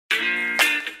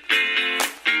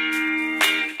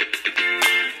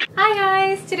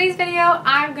guys! Today's video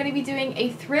I'm going to be doing a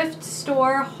thrift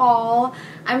store haul.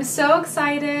 I'm so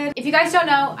excited. If you guys don't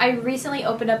know, I recently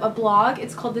opened up a blog.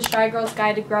 It's called The Shy Girl's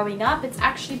Guide to Growing Up. It's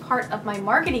actually part of my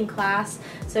marketing class,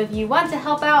 so if you want to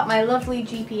help out my lovely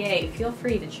GPA, feel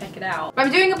free to check it out.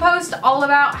 I'm doing a post all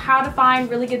about how to find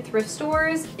really good thrift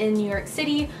stores in New York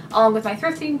City, along with my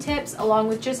thrifting tips, along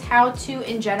with just how to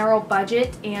in general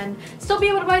budget and still be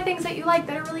able to buy things that you like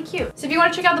that are really cute. So if you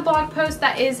want to check out the blog post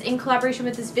that is in collaboration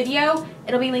with this video,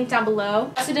 it'll be linked down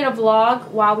below. I also did a vlog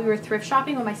while we were thrift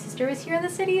shopping when my sister was here in the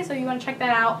city, so if you want to check that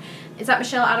out, it's at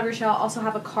Michelle out of Rochelle. I also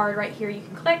have a card right here you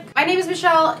can click. My name is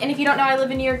Michelle, and if you don't know, I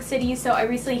live in New York City, so I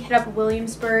recently hit up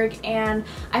Williamsburg and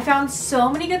I found so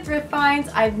many good thrift finds.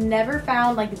 I've never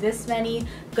found like this many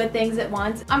good things at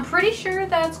once. I'm pretty sure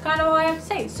that's kind of all I have to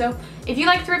say. So if you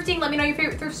like thrifting, let me know your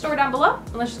favorite thrift store down below,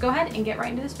 and let's just go ahead and get right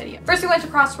into this video. First, we went to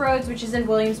Crossroads, which is in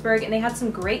Williamsburg, and they had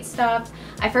some great stuff.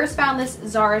 I first found this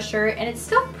Zara shirt, and it's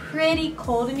still pretty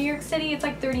cold in New York City. It's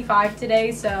like 35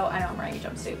 today, so I know I'm wearing a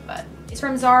jumpsuit, but it's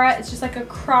from Zara. It's just like a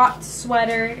cropped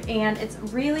sweater, and it's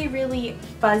really, really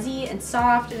fuzzy and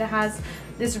soft, and it has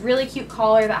this really cute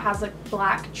collar that has like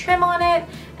black trim on it,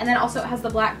 and then also it has the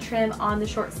black trim on the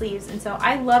short sleeves. And so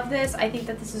I love this. I think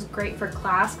that this is great for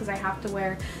class because I have to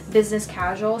wear business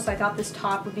casual, so I thought this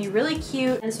top would be really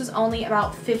cute. And this was only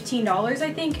about $15,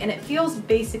 I think, and it feels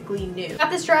basically new. I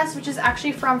got this dress, which is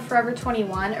actually from Forever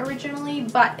 21 originally,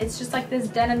 but it's just like this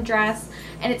denim dress,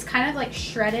 and it's kind of like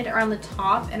shredded around the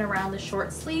top and around the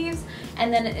short sleeves,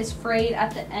 and then it is frayed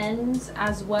at the ends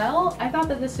as well. I thought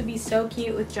that this would be so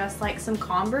cute with just like some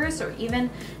Converse or even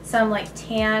some like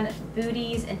tan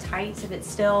booties and tights if it's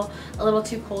still a little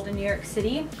too cold in New York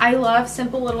City. I love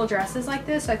simple little dresses like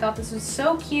this, so I thought this was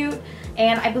so cute,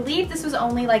 and I believe this was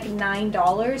only like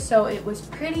 $9, so it was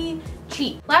pretty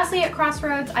cheap. Lastly, at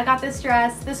Crossroads, I got this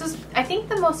dress. This was, I think,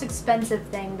 the most expensive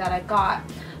thing that I got,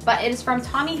 but it is from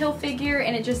Tommy Hilfiger,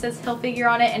 and it just says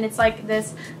Hilfiger on it, and it's like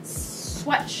this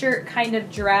sweatshirt kind of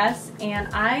dress, and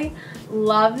I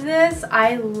love this.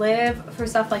 I live for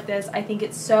stuff like this. I think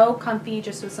it's so comfy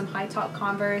just with some high top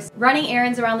Converse. Running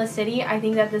errands around the city, I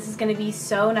think that this is going to be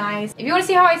so nice. If you want to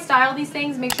see how I style these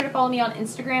things, make sure to follow me on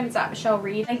Instagram. It's at Michelle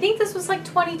Reed. I think this was like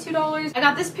 $22. I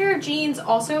got this pair of jeans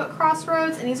also at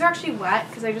Crossroads, and these are actually wet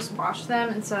because I just washed them,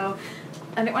 and so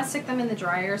I didn't want to stick them in the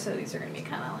dryer, so these are going to be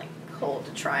kind of like cold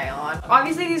to try on.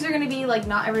 Obviously these are going to be like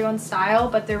not everyone's style,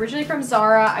 but they're originally from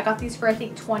Zara. I got these for I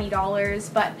think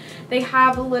 $20, but they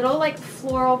have a little like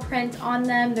floral print on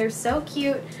them. They're so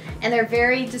cute, and they're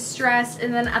very distressed,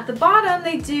 and then at the bottom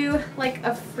they do like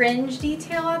a fringe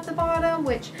detail at the bottom,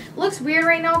 which looks weird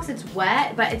right now because it's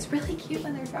wet, but it's really cute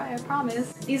when they're dry, I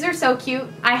promise. These are so cute.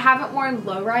 I haven't worn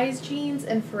low-rise jeans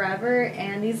in forever,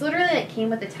 and these literally like came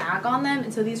with a tag on them,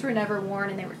 and so these were never worn,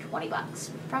 and they were 20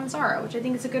 bucks from Zara, which I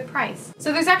think is a good price.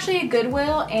 So there's actually a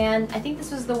Goodwill, and I think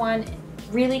this was the one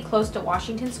really close to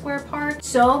Washington Square Park.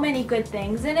 So many good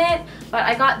things in it, but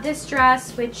I got this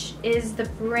dress, which is the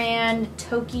brand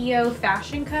Tokyo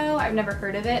Fashion Co. I've never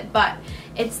heard of it, but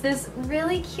it's this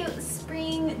really cute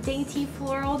spring dainty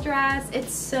floral dress.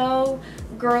 It's so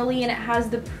girly, and it has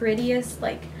the prettiest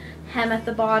like hem at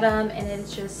the bottom, and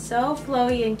it's just so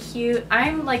flowy and cute.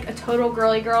 I'm like a total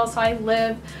girly girl, so I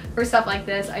live for stuff like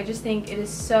this. I just think it is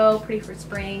so pretty for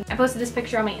spring. I posted this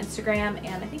picture on my Instagram,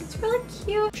 and I think it's really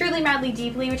cute. Truly Madly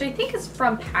Deeply, which I think is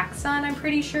from PacSun, I'm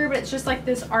pretty sure, but it's just like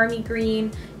this army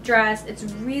green dress. It's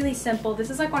really simple. This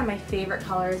is like one of my favorite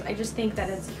colors. I just think that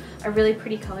it's a really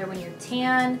pretty color when you're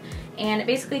tan, and it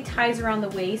basically ties around the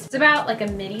waist. It's about like a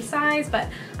midi size, but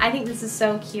I think this is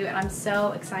so cute, and I'm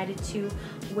so excited to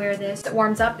wear this. It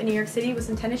warms up in New York City with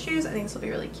some tennis shoes. I think this will be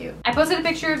really cute. I posted a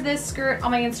picture of this skirt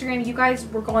on my Instagram. You guys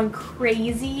were going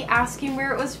crazy asking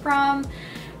where it was from,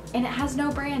 and it has no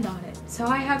brand on it, so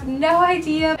I have no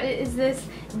idea. It is this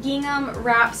gingham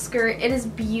wrap skirt. It is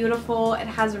beautiful. It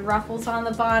has ruffles on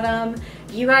the bottom.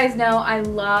 You guys know I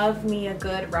love me a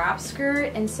good wrap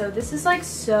skirt, and so this is like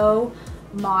so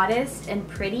modest and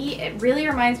pretty. It really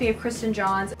reminds me of Kristen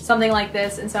John's, something like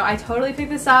this, and so I totally picked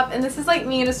this up, and this is like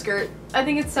me in a skirt. I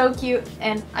think it's so cute,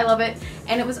 and I love it,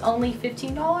 and it was only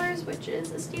 $15, which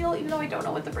is a steal, even though I don't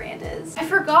know what the brand is. I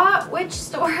forgot which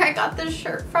store I got this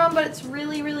shirt from, but it's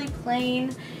really, really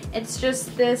plain. It's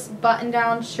just this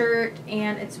button-down shirt,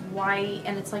 and it's white,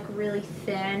 and it's like really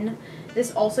thin.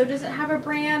 This also doesn't have a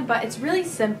brand, but it's really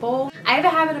simple. I I have a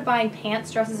habit of buying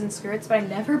pants, dresses, and skirts, but I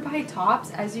never buy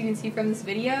tops, as you can see from this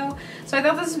video. So I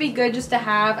thought this would be good just to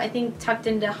have. I think tucked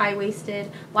into high-waisted,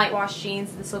 light wash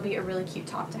jeans, this will be a really cute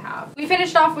top to have. We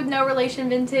finished off with No Relation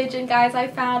Vintage, and guys, I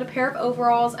found a pair of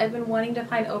overalls. I've been wanting to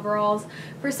find overalls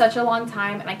for such a long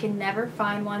time, and I can never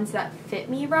find ones that fit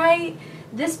me right.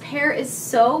 This pair is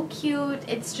so cute.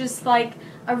 It's just like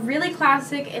a really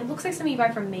classic, it looks like something you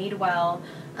buy from Madewell,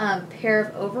 pair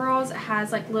of overalls. It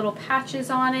has like little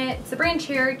patches on it. It's the brand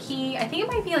Cherokee. I think it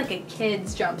might be like a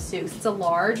kid's jumpsuit. It's a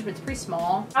large, but it's pretty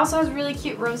small. It also has really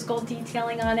cute rose gold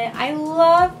detailing on it. I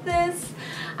love this.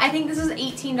 I think this is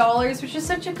 $18, which is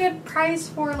such a good price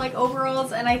for like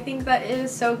overalls, and I think that it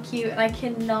is so cute, and I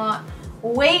cannot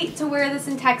wait to wear this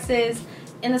in Texas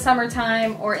in the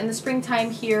summertime or in the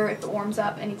springtime here if it warms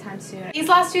up anytime soon. These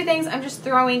last two things I'm just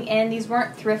throwing in. These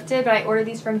weren't thrifted, but I ordered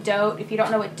these from Dote. If you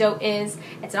don't know what Dote is,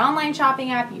 it's an online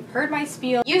shopping app. You've heard my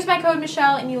spiel. Use my code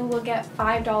Michelle and you will get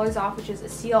 $5 off, which is a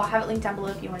steal. I'll have it linked down below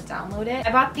if you want to download it.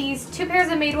 I bought these two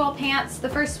pairs of Madewell pants. The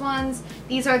first ones,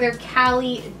 these are their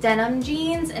Cali denim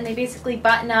jeans, and they basically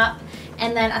button up,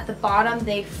 and then at the bottom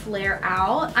they flare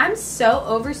out. I'm so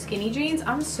over skinny jeans.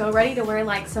 I'm so ready to wear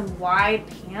like some wide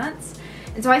pants.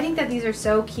 And so I think that these are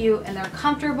so cute, and they're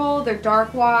comfortable, they're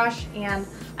dark wash, and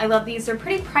I love these. They're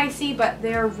pretty pricey, but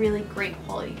they're really great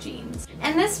quality jeans.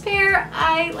 And this pair,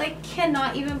 I like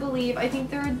cannot even believe. I think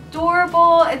they're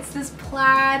adorable. It's this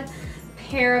plaid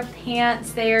pair of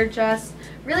pants. They are just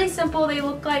really simple. They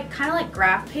look like kind of like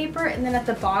graph paper, and then at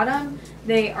the bottom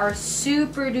they are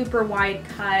super duper wide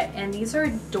cut, and these are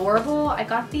adorable. I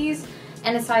got these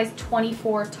and a size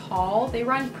 24 tall. They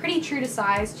run pretty true to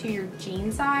size to your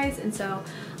jean size, and so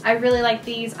I really like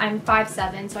these. I'm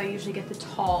 5'7", so I usually get the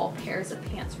tall pairs of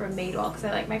pants from Madewell because I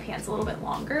like my pants a little bit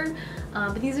longer.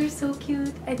 But these are so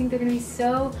cute. I think they're gonna be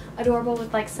so adorable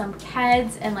with like some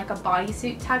Keds and like a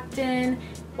bodysuit tucked in,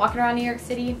 walking around New York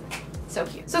City. So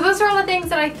cute. So those are all the things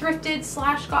that I thrifted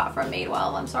 / got from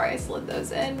Madewell. I'm sorry I slid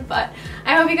those in, but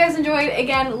I hope you guys enjoyed.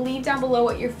 Again, leave down below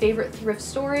what your favorite thrift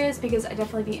store is, because I'd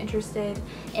definitely be interested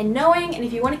in knowing. And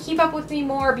if you want to keep up with me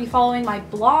more, be following my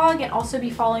blog and also be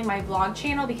following my vlog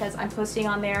channel, because I'm posting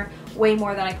on there way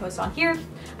more than I post on here.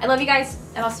 I love you guys,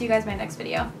 and I'll see you guys in my next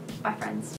video. Bye, friends.